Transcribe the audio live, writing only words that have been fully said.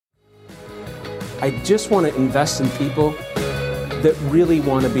I just want to invest in people that really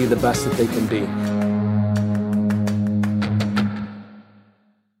want to be the best that they can be.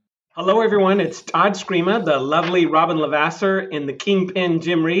 Hello, everyone. It's Todd Screama, the lovely Robin Lavasser, and the Kingpin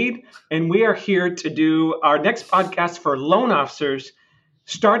Jim Reed. And we are here to do our next podcast for loan officers,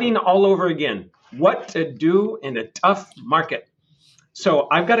 starting all over again. What to do in a tough market. So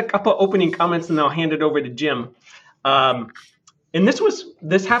I've got a couple opening comments, and then I'll hand it over to Jim. And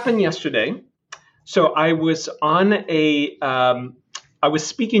this happened yesterday. So I was I was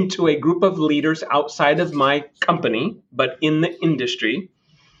speaking to a group of leaders outside of my company, but in the industry.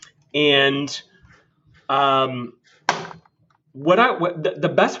 And the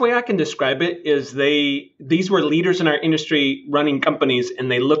best way I can describe it is these were leaders in our industry running companies, and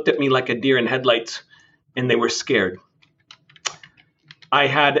they looked at me like a deer in headlights, and they were scared. I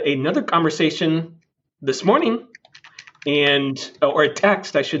had another conversation this morning, or a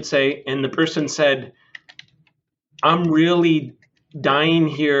text, I should say, and the person said, "I'm really dying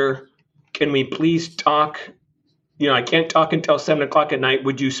here. Can we please talk? I can't talk until 7 o'clock at night.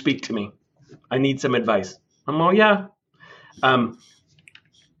 Would you speak to me? I need some advice." I'm all, yeah.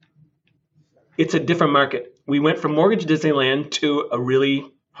 It's a different market. We went from mortgage Disneyland to a really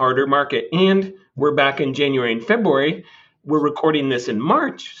harder market. And we're back in January and February. We're recording this in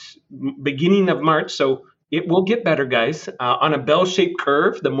March, beginning of March. So it will get better, guys. On a bell-shaped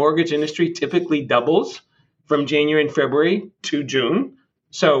curve, the mortgage industry typically doubles from January and February to June.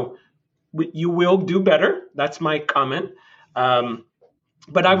 So you will do better. That's my comment.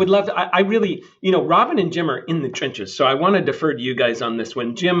 But I would love to, I really, Robin and Jim are in the trenches. So I want to defer to you guys on this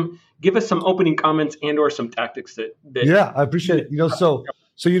one. Jim, give us some opening comments and or some tactics that yeah, I appreciate it. So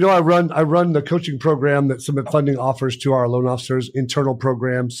I run the coaching program that Summit Funding offers to our loan officers, internal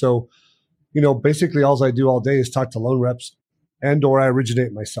program. So, basically all I do all day is talk to loan reps and or I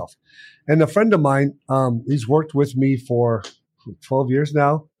originate myself. And a friend of mine, he's worked with me for 12 years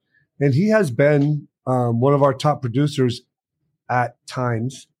now. And he has been one of our top producers at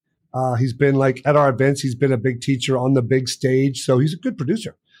times. He's been like at our events. He's been a big teacher on the big stage. So he's a good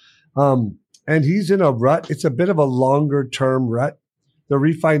producer. And he's in a rut. It's a bit of a longer term rut. The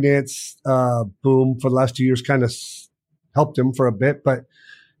refinance boom for the last 2 years kind of helped him for a bit. But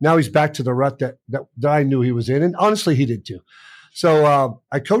now he's back to the rut that I knew he was in. And honestly, he did too. So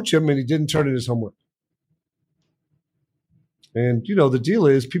I coach him and he didn't turn in his homework. And, the deal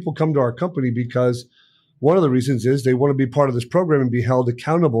is people come to our company because one of the reasons is they want to be part of this program and be held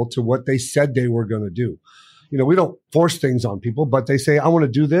accountable to what they said they were going to do. We don't force things on people, but they say, I want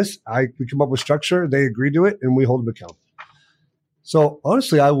to do this. We come up with structure. They agree to it and we hold them accountable. So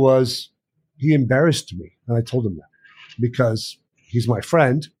honestly, he embarrassed me. And I told him that because he's my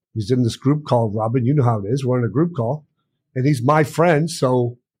friend. He's in this group called Robin. You know how it is. We're in a group call and he's my friend.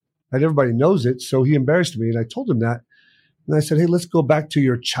 And everybody knows it. So he embarrassed me. And I told him that. And I said, hey, let's go back to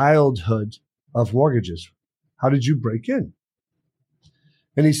your childhood of mortgages. How did you break in?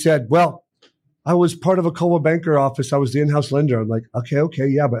 And he said, well, I was part of a Coldwell Banker office. I was the in-house lender. I'm like, okay,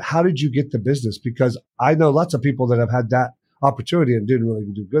 yeah, but how did you get the business? Because I know lots of people that have had that opportunity and didn't really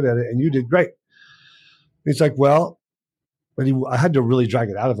do good at it, and you did great. And he's like, well, but I had to really drag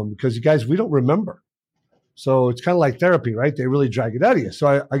it out of him because, you guys, we don't remember. So it's kind of like therapy, right? They really drag it out of you.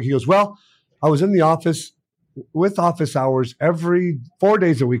 So he goes, well, I was in the office with office hours every 4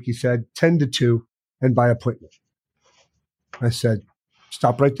 days a week, he said, 10 to 2 and by appointment. I said,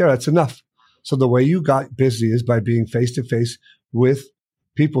 stop right there. That's enough. So the way you got busy is by being face to face with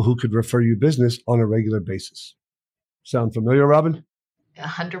people who could refer you business on a regular basis. Sound familiar, Robin?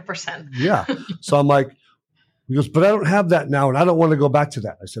 100%. Yeah. So I'm like, he goes, but I don't have that now and I don't want to go back to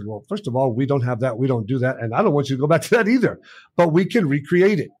that. I said, well, first of all, we don't have that. We don't do that. And I don't want you to go back to that either, but we can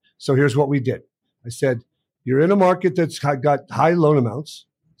recreate it. So here's what we did. I said, you're in a market that's got high loan amounts.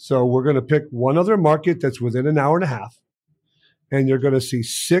 So we're going to pick one other market that's within an hour and a half. And you're going to see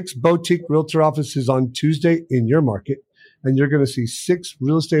 6 boutique realtor offices on Tuesday in your market. And you're going to see 6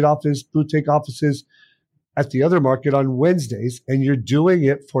 real estate boutique offices at the other market on Wednesdays. And you're doing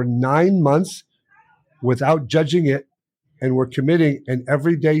it for 9 months without judging it. And we're committing. And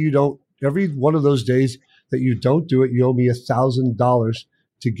every one of those days that you don't do it, you owe me $1,000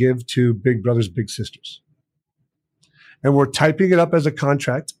 to give to Big Brothers Big Sisters. And we're typing it up as a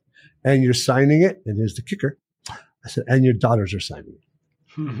contract and you're signing it. And here's the kicker. I said, and your daughters are signing it.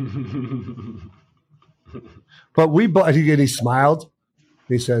 But he smiled.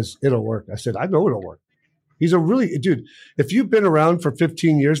 He says, it'll work. I said, I know it'll work. He's dude, if you've been around for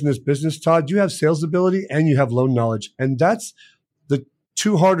 15 years in this business, Todd, you have sales ability and you have loan knowledge. And that's the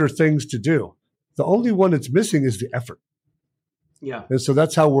 2 harder things to do. The only one that's missing is the effort. Yeah. And so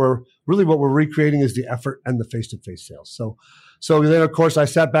that's how what we're recreating is the effort and the face-to-face sales. So then of course I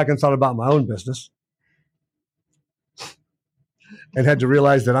sat back and thought about my own business and had to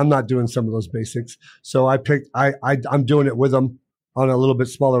realize that I'm not doing some of those basics. So I'm doing it with them on a little bit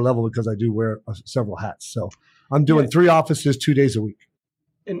smaller level because I do wear several hats. So I'm doing 3 offices 2 days a week.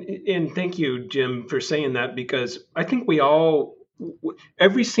 And thank you, Jim, for saying that, because I think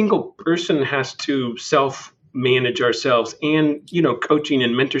every single person has to self-manage ourselves, and, coaching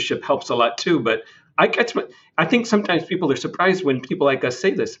and mentorship helps a lot too. But I think sometimes people are surprised when people like us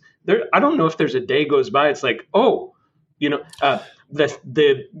say this. I don't know if there's a day goes by. It's like,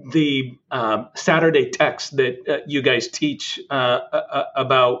 the Saturday text that you guys teach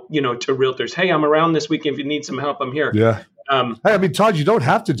about, to realtors. Hey, I'm around this weekend. If you need some help, I'm here. Yeah. Todd, you don't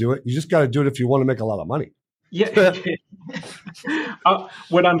have to do it. You just got to do it if you want to make a lot of money. Yeah.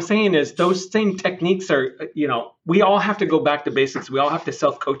 What I'm saying is those same techniques are, we all have to go back to basics. We all have to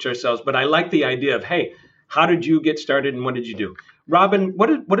self-coach ourselves. But I like the idea of, hey, how did you get started and what did you do? Robin,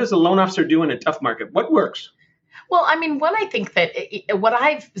 what does a loan officer do in a tough market? What works? Well, what I think that what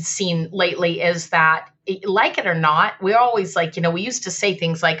I've seen lately is that, like it or not, we're always like, we used to say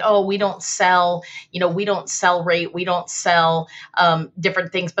things like, oh, we don't sell, we don't sell rate, we don't sell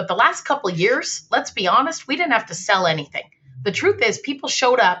different things. But the last couple of years, let's be honest, we didn't have to sell anything. The truth is people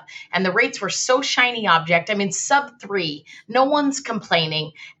showed up and the rates were so shiny object. Sub 3, no one's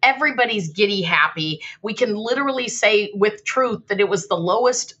complaining. Everybody's giddy happy. We can literally say with truth that it was the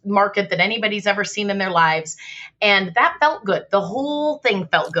lowest market that anybody's ever seen in their lives. And that felt good. The whole thing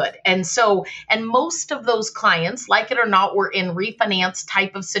felt good. And most of those clients, like it or not, were in refinance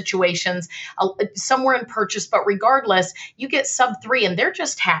type of situations, somewhere in purchase. But regardless, you get sub 3 and they're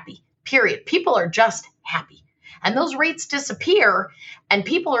just happy, period. People are just happy. And those rates disappear, and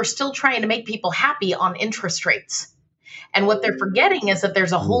people are still trying to make people happy on interest rates. And what they're forgetting is that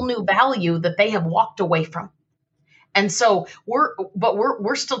there's a whole new value that they have walked away from. And so we're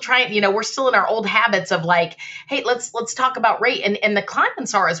still trying, we're still in our old habits of like, hey, let's talk about rate. And the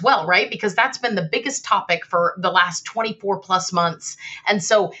clients are as well, right? Because that's been the biggest topic for the last 24 plus months. And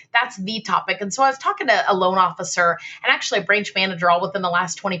so that's the topic. And so I was talking to a loan officer and actually a branch manager all within the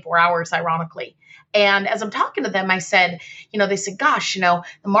last 24 hours, ironically. And as I'm talking to them, I said, they said, gosh, the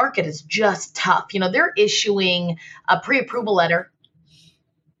market is just tough. They're issuing a pre-approval letter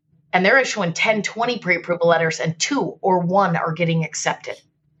and they're issuing 10, 20 pre-approval letters and 2 or 1 are getting accepted.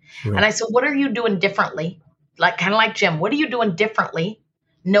 Sure. And I said, what are you doing differently? Kind of like Jim, what are you doing differently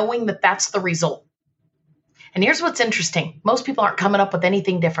knowing that that's the result? And here's what's interesting. Most people aren't coming up with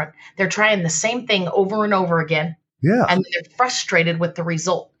anything different. They're trying the same thing over and over again. Yeah. And they're frustrated with the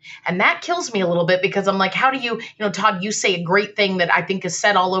result. And that kills me a little bit because I'm like, how do you, Todd, you say a great thing that I think is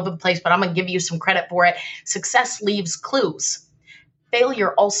said all over the place, but I'm going to give you some credit for it. Success leaves clues.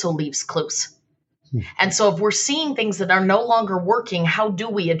 Failure also leaves clues. And so if we're seeing things that are no longer working, how do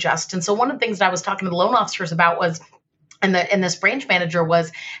we adjust? And so one of the things that I was talking to the loan officers about was, and this branch manager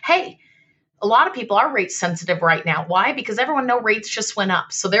was, hey, a lot of people are rate sensitive right now. Why? Because everyone knows rates just went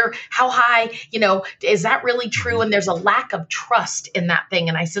up. So how high, is that really true? And there's a lack of trust in that thing.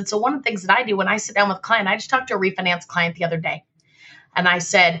 And I said, so one of the things that I do when I sit down with a client, I just talked to a refinance client the other day. And I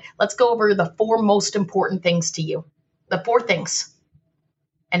said, let's go over the 4 most important things to you. The 4 things.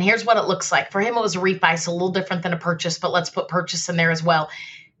 And here's what it looks like. For him, it was a refi, so a little different than a purchase, but let's put purchase in there as well.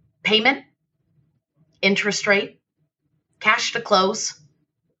 Payment, interest rate, cash to close,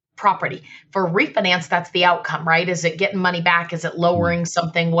 property. For refinance, that's the outcome, right? Is it getting money back? Is it lowering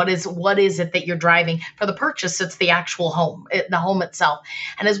something? What is it that you're driving? For the purchase, it's the actual home, the home itself.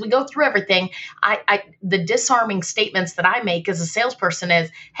 And as we go through everything, the disarming statements that I make as a salesperson is,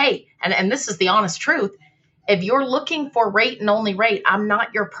 hey, and this is the honest truth, if you're looking for rate and only rate, I'm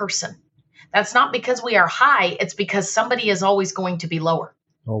not your person. That's not because we are high. It's because somebody is always going to be lower.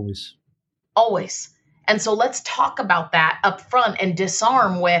 Always. And so let's talk about that up front and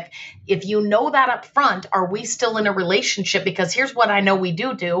disarm with, if you know that up front, are we still in a relationship? Because here's what I know we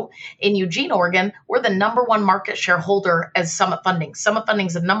do in Eugene, Oregon. We're the number 1 market share holder as Summit Funding. Summit Funding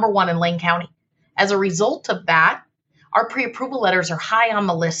is the number 1 in Lane County. As a result of that, our pre-approval letters are high on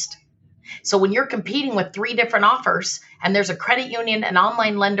the list. So when you're competing with 3 different offers and there's a credit union, an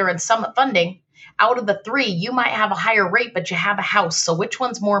online lender, and Summit Funding, out of the 3, you might have a higher rate, but you have a house. So which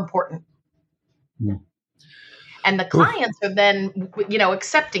one's more important? Yeah. And the clients are then,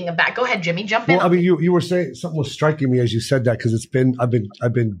 accepting of that. Go ahead, Jimmy, jump in. Well, you were saying something was striking me as you said that, because I've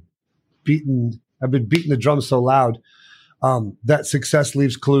been beating the drum so loud that success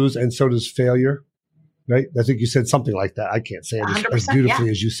leaves clues and so does failure. Right? I think you said something like that. I can't say it as beautifully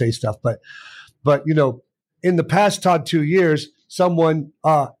as you say stuff, but in the past, Todd, 2 years, someone,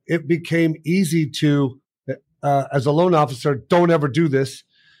 it became easy to, as a loan officer, don't ever do this.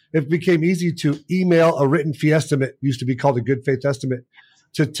 It became easy to email a written fee estimate, used to be called a good faith estimate,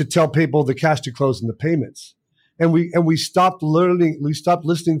 to tell people the cash to close and the payments. And we stopped learning, we stopped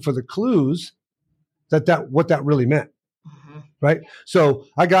listening for the clues what that really meant. Right. So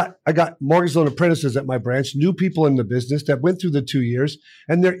I got mortgage loan apprentices at my branch, new people in the business that went through the 2 years,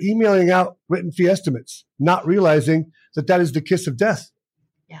 and they're emailing out written fee estimates, not realizing that is the kiss of death.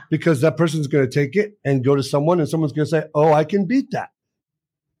 Yeah. Because that person's going to take it and go to someone, and someone's going to say, oh, I can beat that.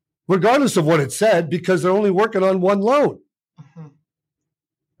 Regardless of what it said, because they're only working on one loan.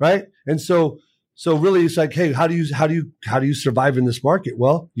 Right. And so really it's like, hey, how do you survive in this market?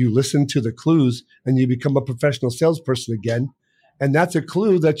 Well, you listen to the clues and you become a professional salesperson again. And that's a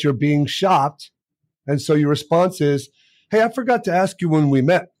clue that you're being shopped. And so your response is, hey, I forgot to ask you when we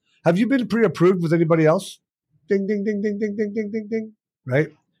met, have you been pre-approved with anybody else? Ding, ding, ding, ding, ding, ding, ding, ding, ding. Right.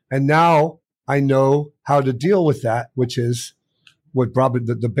 And now I know how to deal with that, which is what Robin,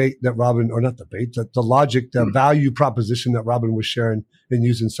 the logic, the value proposition that Robin was sharing and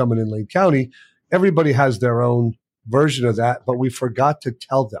using someone in Lane County. Everybody has their own version of that, but we forgot to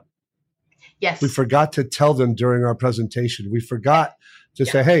tell them. Yes. We forgot to tell them during our presentation. We forgot to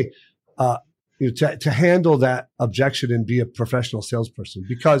say, hey, to handle that objection and be a professional salesperson,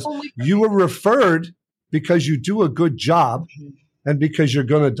 because you were referred because you do a good job and because you're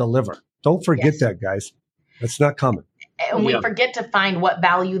going to deliver. Don't forget that, guys. That's not common. And we forget to find what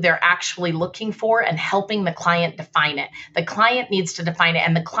value they're actually looking for and helping the client define it. The client needs to define it,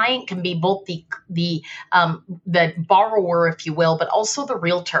 and the client can be both the borrower, if you will, but also the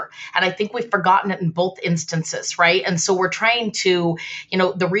realtor. And I think we've forgotten it in both instances, right? And so we're trying to,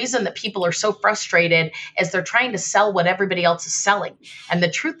 the reason that people are so frustrated is they're trying to sell what everybody else is selling. And the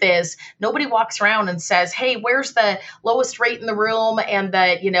truth is, nobody walks around and says, hey, where's the lowest rate in the room and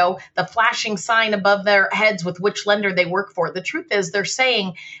the flashing sign above their heads with which lender they work for. The truth is they're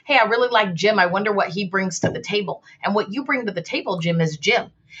saying, hey, I really like Jim. I wonder what he brings to the table. And what you bring to the table, Jim, is Jim.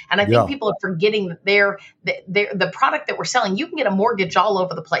 And I think people are forgetting that the product that we're selling, you can get a mortgage all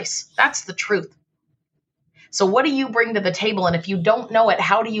over the place. That's the truth. So what do you bring to the table? And if you don't know it,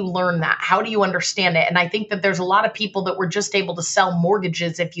 how do you learn that? How do you understand it? And I think that there's a lot of people that were just able to sell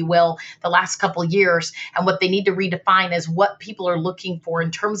mortgages, if you will, the last couple of years. And what they need to redefine is what people are looking for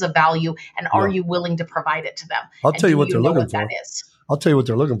in terms of value. And are you willing to provide it to them? I'll tell you what they're looking for. I'll tell you what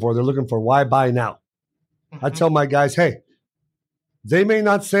they're looking for. They're looking for why buy now. I tell my guys, hey, they may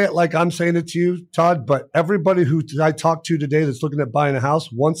not say it like I'm saying it to you, Todd, but everybody who I talk to today that's looking at buying a house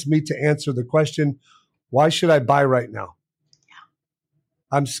wants me to answer the question, why should I buy right now?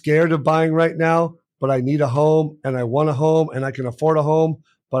 I'm scared of buying right now, but I need a home and I want a home and I can afford a home,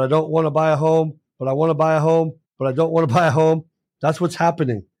 but I don't want to buy a home, but I want to buy a home, but I don't want to buy a home. That's what's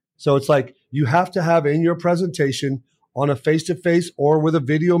happening. So it's like you have to have in your presentation on a face-to-face or with a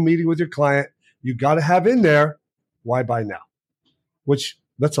video meeting with your client, you got to have in there, why buy now? Which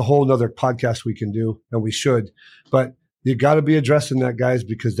that's a whole nother podcast we can do and we should, but you got to be addressing that, guys,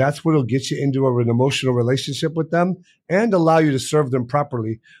 because that's what will get you into an emotional relationship with them and allow you to serve them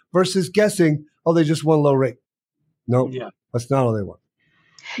properly versus guessing, oh, they just want low rate. No, that's not all they want.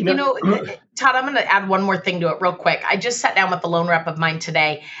 Todd, I'm going to add one more thing to it real quick. I just sat down with the loan rep of mine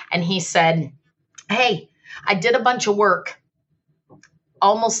today, and he said, hey, I did a bunch of work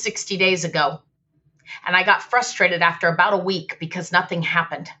almost 60 days ago, and I got frustrated after about a week because nothing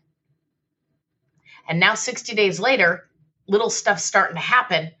happened. And now 60 days later, little stuff's starting to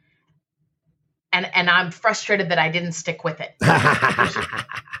happen. And I'm frustrated that I didn't stick with it.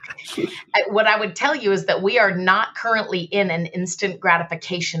 What I would tell you is that we are not currently in an instant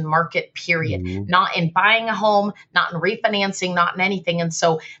gratification market, period. Not in buying a home, not in refinancing, not in anything. And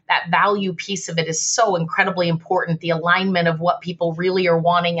so that value piece of it is so incredibly important. The alignment of what people really are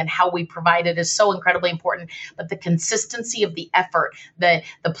wanting and how we provide it is so incredibly important. But the consistency of the effort, the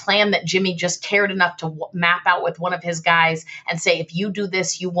plan that Jimmy just cared enough to map out with one of his guys and say, if you do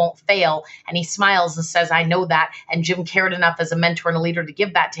this, you won't fail. And he smiles and says, I know that. And Jim cared enough as a mentor and a leader to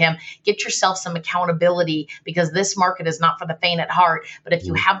give that to him. Get yourself some accountability, because this market is not for the faint at heart. But if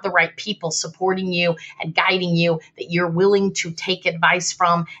you have the right people supporting you and guiding you that you're willing to take advice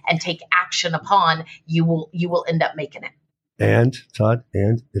from and take action upon, you will end up making it. And Todd,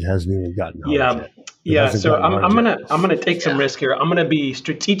 and it hasn't even gotten hard yet. So I'm gonna take some risk here. I'm gonna be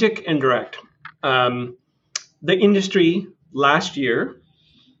strategic and direct. The industry last year,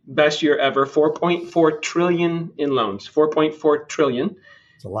 best year ever, 4.4 trillion in loans. 4.4 trillion.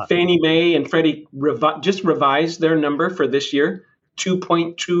 It's a lot. Fannie Mae and Freddie just revised their number for this year,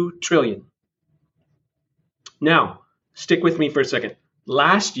 2.2 trillion. Now, Stick with me for a second.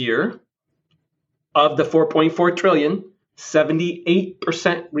 Last year, of the 4.4 trillion, 78%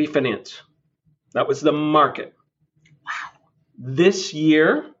 refinance. That was the market. Wow. This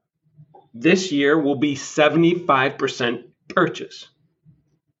year will be 75% purchase.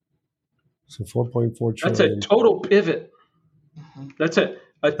 So 4.4 trillion. That's a total pivot. That's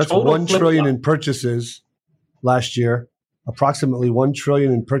That's total 1 trillion flip-flop. in purchases last year, approximately 1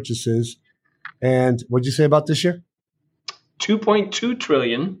 trillion in purchases. And what'd you say about this year? 2.2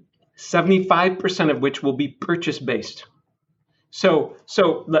 trillion, 75% of which will be purchase based. So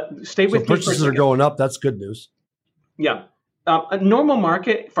stay with me for a Purchases are second. going up. That's good news. Yeah. A normal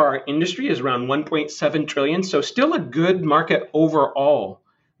market for our industry is around 1.7 trillion. So still a good market overall,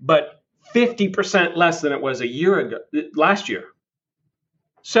 but 50% less than it was last year.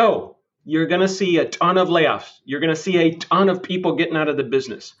 So you're going to see a ton of layoffs. You're going to see a ton of people getting out of the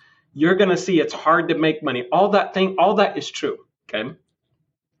business. You're going to see it's hard to make money. All that is true. Okay.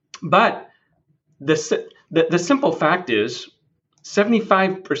 But the simple fact is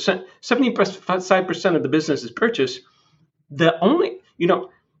 75% of the business is purchase. The only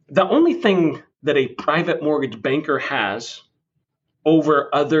thing that a private mortgage banker has over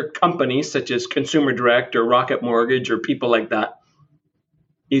other companies such as Consumer Direct or Rocket Mortgage or people like that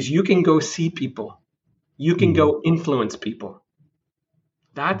is you can go see people. You can go influence people.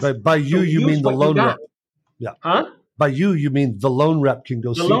 That's By you, you mean the loan rep. Yeah. Huh? By you mean the loan rep can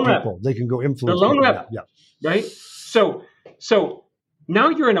go see people. They can go influence the loan people. rep. Yeah. Right? So now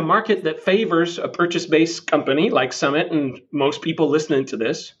you're in a market that favors a purchase-based company like Summit and most people listening to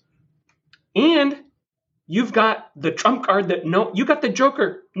this. And you've got the trump card you got the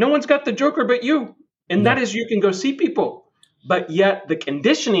joker. No one's got the joker but you. And that is you can go see people. But yet the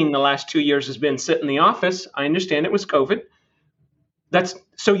conditioning the last 2 years has been sit in the office. I understand it was COVID.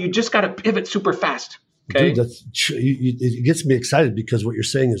 So you just got to pivot super fast. Okay. Dude, it gets me excited because what you're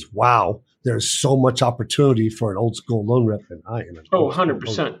saying is, wow, there's so much opportunity for an old school loan rep, and I am.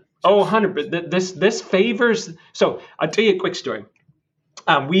 100%. 100%. This favors. So I'll tell you a quick story.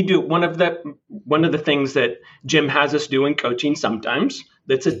 We do one of the things that Jim has us do in coaching sometimes.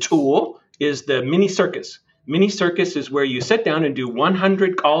 That's a tool is the mini circus. Mini circus is where you sit down and do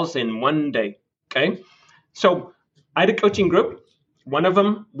 100 calls in one day. Okay. So I had a coaching group. One of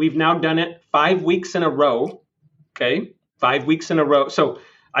them, we've now done it 5 weeks in a row. Okay. 5 weeks in a row. So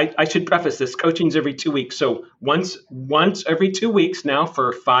I should preface this. Coaching's every 2 weeks. So once every 2 weeks now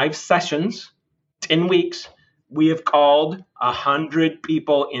for 5 sessions, 10 weeks, we have called 100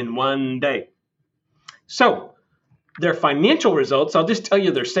 people in one day. So their financial results, I'll just tell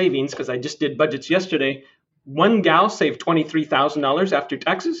you their savings because I just did budgets yesterday. One gal saved $23,000 after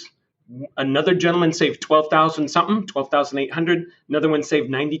taxes. Another gentleman saved $12,800. Another one saved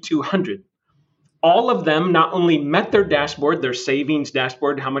 $9,200. All of them not only met their dashboard, their savings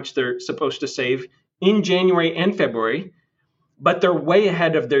dashboard, how much they're supposed to save in January and February, but they're way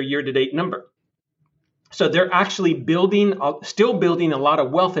ahead of their year-to-date number. So they're actually still building a lot of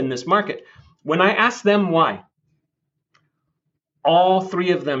wealth in this market. When I asked them why, all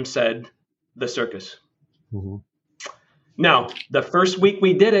 3 of them said the circus. Mm-hmm. Now, the first week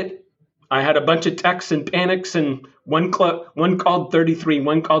we did it, I had a bunch of texts and panics, and one called 33,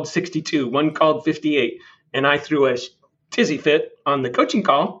 one called 62, one called 58, and I threw a tizzy fit on the coaching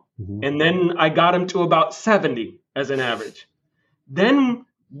call, and then I got him to about 70 as an average. Then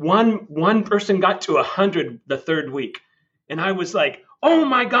one person got to 100 the third week, and I was like, oh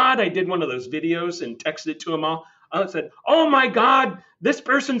my God, I did one of those videos and texted it to them all. I said, oh my God, this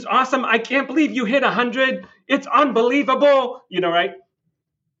person's awesome. I can't believe you hit 100. It's unbelievable. Right?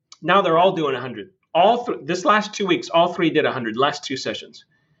 Now they're all doing 100. This last 2 weeks, all 3 did 100, last 2 sessions.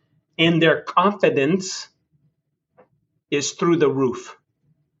 And their confidence is through the roof.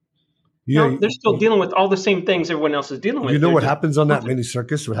 Yeah, they're still dealing with all the same things everyone else is dealing with. You know what happens on that mini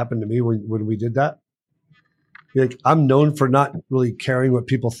circus? What happened to me when we did that? Like, I'm known for not really caring what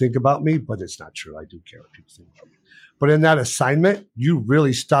people think about me, but it's not true. I do care what people think about me. But in that assignment, you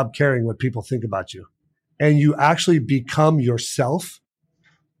really stop caring what people think about you. And you actually become yourself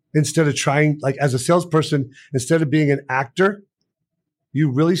instead of trying, like as a salesperson, instead of being an actor, you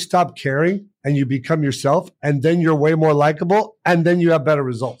really stop caring and you become yourself. And then you're way more likable and then you have better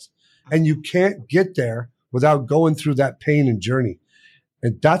results. And you can't get there without going through that pain and journey.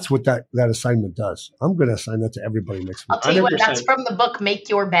 And that's what that assignment does. I'm going to assign that to everybody next week. I'll tell you 100%. what, that's from the book, Make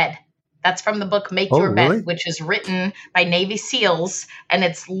Your Bed. That's from the book, Make Your Bed, which is written by Navy SEALs. And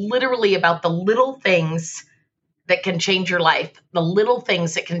it's literally about the little things that can change your life, the little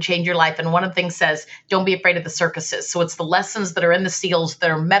things that can change your life. And one of the things says, don't be afraid of the circuses. So it's the lessons that are in the seals that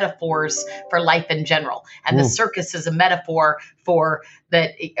are metaphors for life in general. And the circus is a metaphor for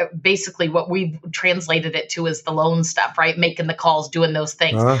that. Basically what we've translated it to is the lone stuff, right? Making the calls, doing those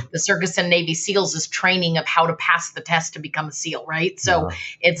things. The circus and Navy SEALs is training of how to pass the test to become a SEAL, right? So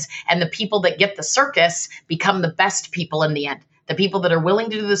and the people that get the circus become the best people in the end. The people that are willing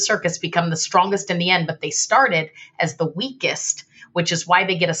to do the circus become the strongest in the end, but they started as the weakest, which is why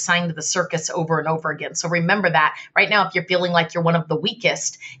they get assigned to the circus over and over again. So remember that right now, if you're feeling like you're one of the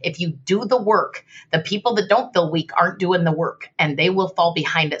weakest, if you do the work, the people that don't feel weak aren't doing the work, and they will fall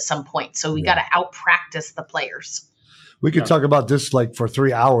behind at some point. So we got to out practice the players. We could talk about this like for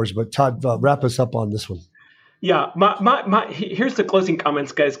 3 hours, but Todd, wrap us up on this one. Yeah, here's the closing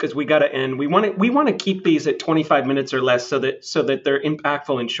comments, guys, because we got to end. We want to keep these at 25 minutes or less so that they're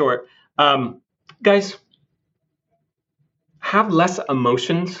impactful and short. Guys, have less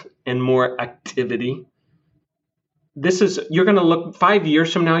emotions and more activity. You're going to look 5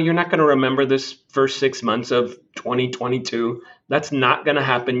 years from now, you're not going to remember this first 6 months of 2022. That's not going to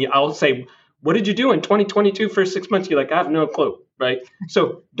happen. I'll say, what did you do in 2022 first 6 months? You're like, I have no clue, right?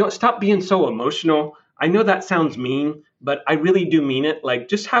 So don't stop being so emotional. I know that sounds mean, but I really do mean it. Like,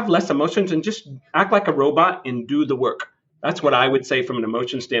 just have less emotions and just act like a robot and do the work. That's what I would say from an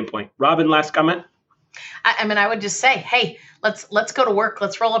emotion standpoint. Robin, last comment? I mean, I would just say, hey, let's go to work.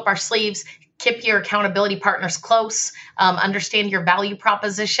 Let's roll up our sleeves, keep your accountability partners close, understand your value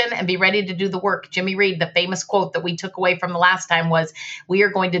proposition, and be ready to do the work. Jimmy Reed, the famous quote that we took away from the last time was, we are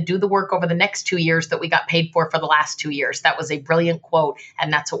going to do the work over the next 2 years that we got paid for the last 2 years. That was a brilliant quote,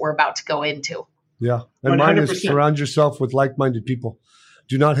 and that's what we're about to go into. Yeah. And 100%. Mine is surround yourself with like-minded people.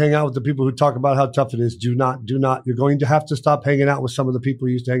 Do not hang out with the people who talk about how tough it is. Do not. You're going to have to stop hanging out with some of the people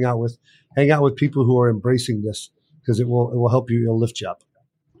you used to hang out with. Hang out with people who are embracing this, because it will help you. It'll lift you up.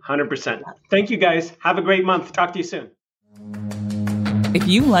 100%. Thank you, guys. Have a great month. Talk to you soon. If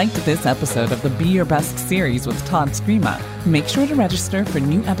you liked this episode of the Be Your Best series with Todd Screama, make sure to register for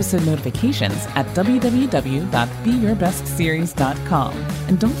new episode notifications at www.beyourbestseries.com.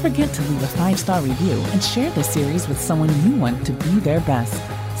 And don't forget to leave a 5-star review and share this series with someone you want to be their best.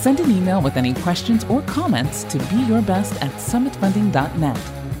 Send an email with any questions or comments to beyourbest@summitfunding.net.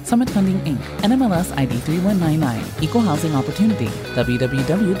 Summit Funding, Inc., NMLS ID 3199, Equal Housing Opportunity,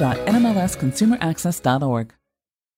 www.nmlsconsumeraccess.org.